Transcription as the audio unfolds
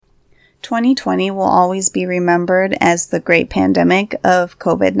2020 will always be remembered as the great pandemic of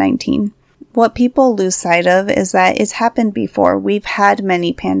COVID-19. What people lose sight of is that it's happened before. We've had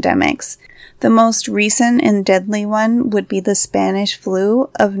many pandemics. The most recent and deadly one would be the Spanish flu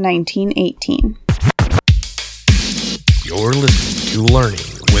of 1918. You're listening to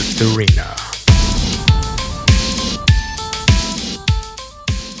Learning with Dorina.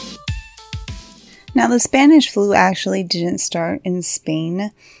 Now, the Spanish flu actually didn't start in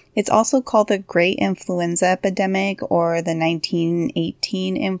Spain. It's also called the Great Influenza Epidemic or the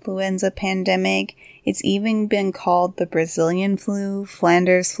 1918 influenza pandemic. It's even been called the Brazilian flu,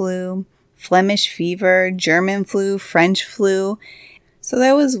 Flanders flu, Flemish fever, German flu, French flu. So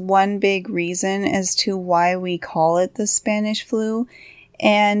that was one big reason as to why we call it the Spanish flu,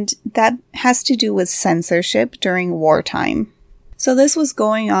 and that has to do with censorship during wartime. So this was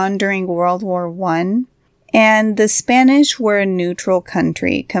going on during World War I, and the Spanish were a neutral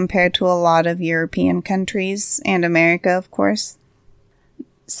country compared to a lot of European countries, and America, of course.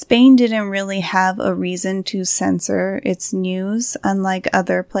 Spain didn't really have a reason to censor its news, unlike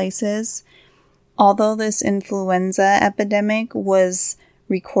other places. Although this influenza epidemic was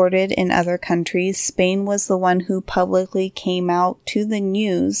recorded in other countries, Spain was the one who publicly came out to the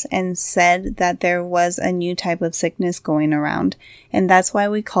news and said that there was a new type of sickness going around, and that's why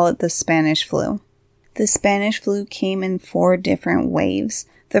we call it the Spanish flu. The Spanish flu came in 4 different waves.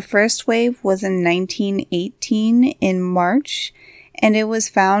 The first wave was in 1918 in March, and it was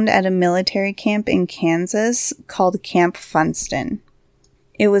found at a military camp in Kansas called Camp Funston.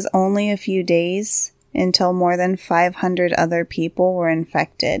 It was only a few days until more than 500 other people were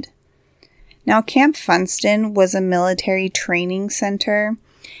infected. Now, Camp Funston was a military training center,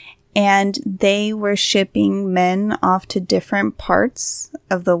 and they were shipping men off to different parts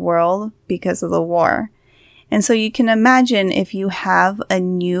of the world because of the war. And so you can imagine if you have a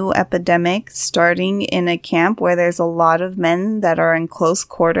new epidemic starting in a camp where there's a lot of men that are in close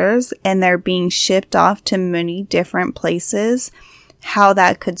quarters and they're being shipped off to many different places, how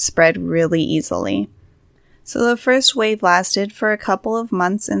that could spread really easily. So the first wave lasted for a couple of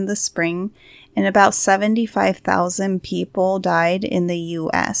months in the spring, and about 75,000 people died in the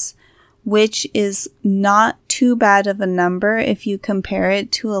US, which is not too bad of a number if you compare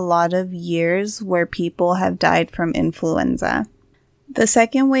it to a lot of years where people have died from influenza. The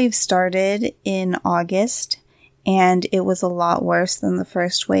second wave started in August, and it was a lot worse than the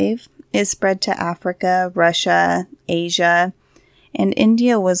first wave. It spread to Africa, Russia, Asia, and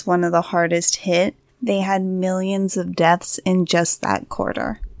India was one of the hardest hit. They had millions of deaths in just that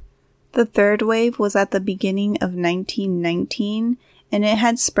quarter. The third wave was at the beginning of 1919, and it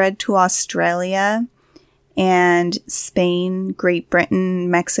had spread to Australia and Spain, Great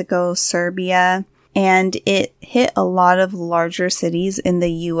Britain, Mexico, Serbia, and it hit a lot of larger cities in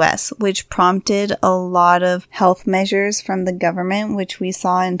the US, which prompted a lot of health measures from the government, which we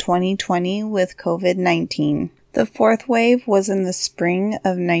saw in 2020 with COVID-19. The fourth wave was in the spring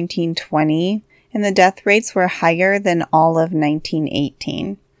of 1920, and the death rates were higher than all of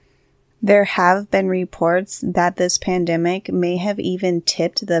 1918. There have been reports that this pandemic may have even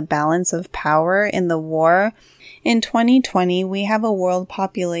tipped the balance of power in the war. In 2020, we have a world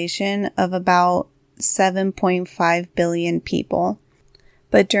population of about 7.5 billion people.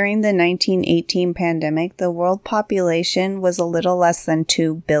 But during the 1918 pandemic, the world population was a little less than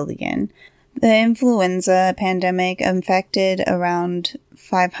 2 billion. The influenza pandemic infected around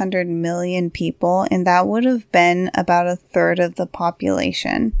 500 million people, and that would have been about a third of the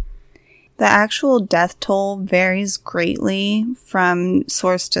population. The actual death toll varies greatly from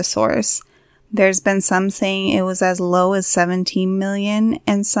source to source. There's been some saying it was as low as 17 million,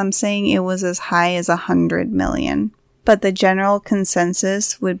 and some saying it was as high as 100 million. But the general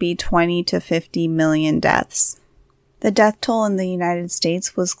consensus would be 20 to 50 million deaths. The death toll in the United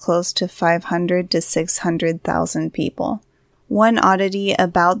States was close to 500 to 600,000 people. One oddity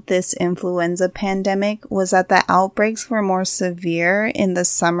about this influenza pandemic was that the outbreaks were more severe in the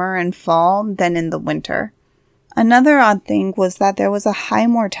summer and fall than in the winter. Another odd thing was that there was a high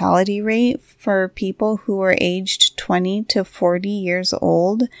mortality rate for people who were aged 20 to 40 years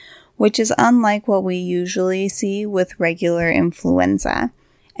old, which is unlike what we usually see with regular influenza.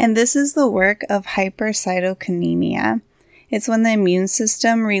 And this is the work of hypercytokinemia. It's when the immune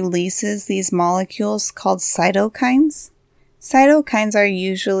system releases these molecules called cytokines. Cytokines are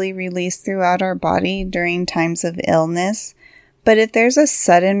usually released throughout our body during times of illness, but if there's a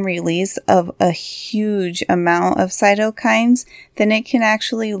sudden release of a huge amount of cytokines, then it can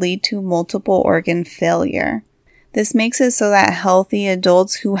actually lead to multiple organ failure. This makes it so that healthy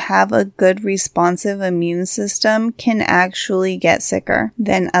adults who have a good responsive immune system can actually get sicker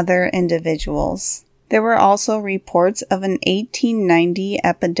than other individuals. There were also reports of an 1890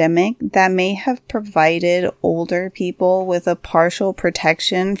 epidemic that may have provided older people with a partial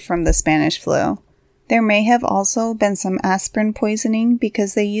protection from the Spanish flu. There may have also been some aspirin poisoning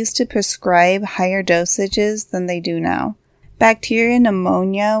because they used to prescribe higher dosages than they do now. Bacteria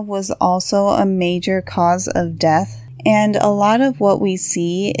pneumonia was also a major cause of death, and a lot of what we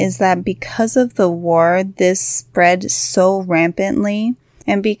see is that because of the war, this spread so rampantly,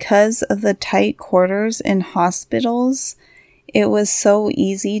 and because of the tight quarters in hospitals, it was so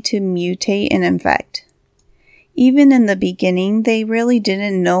easy to mutate and infect. Even in the beginning, they really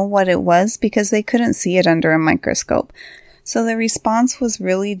didn't know what it was because they couldn't see it under a microscope. So the response was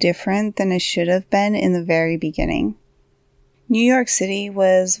really different than it should have been in the very beginning. New York City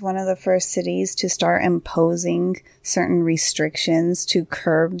was one of the first cities to start imposing certain restrictions to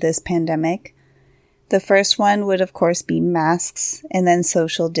curb this pandemic. The first one would, of course, be masks and then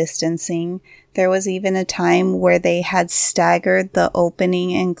social distancing. There was even a time where they had staggered the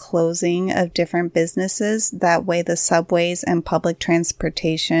opening and closing of different businesses. That way the subways and public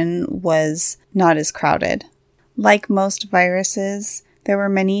transportation was not as crowded. Like most viruses, there were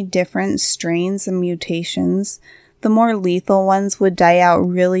many different strains and mutations. The more lethal ones would die out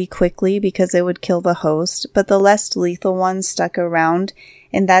really quickly because it would kill the host, but the less lethal ones stuck around,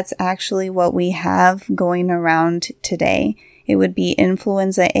 and that's actually what we have going around today. It would be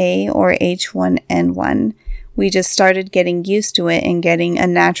influenza A or H1N1. We just started getting used to it and getting a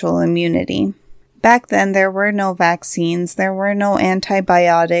natural immunity. Back then, there were no vaccines, there were no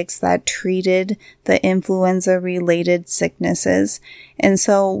antibiotics that treated the influenza-related sicknesses, and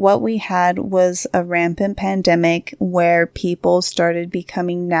so what we had was a rampant pandemic where people started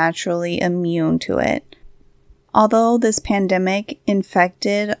becoming naturally immune to it. Although this pandemic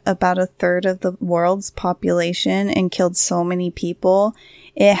infected about a third of the world's population and killed so many people,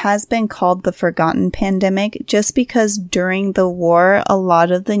 it has been called the forgotten pandemic just because during the war, a lot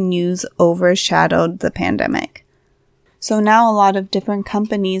of the news overshadowed the pandemic. So now a lot of different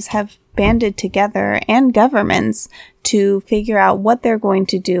companies have banded together, and governments, to figure out what they're going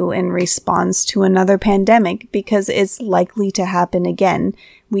to do in response to another pandemic because it's likely to happen again.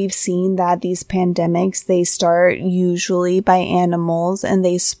 We've seen that these pandemics, they start usually by animals and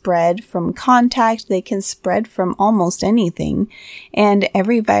they spread from contact. They can spread from almost anything, and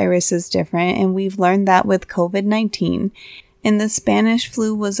every virus is different, and we've learned that with COVID-19. And the Spanish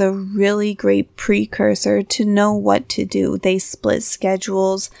flu was a really great precursor to know what to do. They split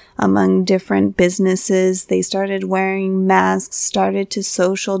schedules among different businesses. They started wearing masks, started to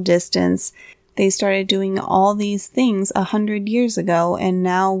social distance. They started doing all these things 100 years ago, and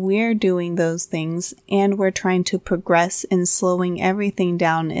now we're doing those things, and we're trying to progress in slowing everything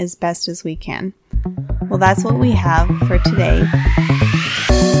down as best as we can. Well, that's what we have for today.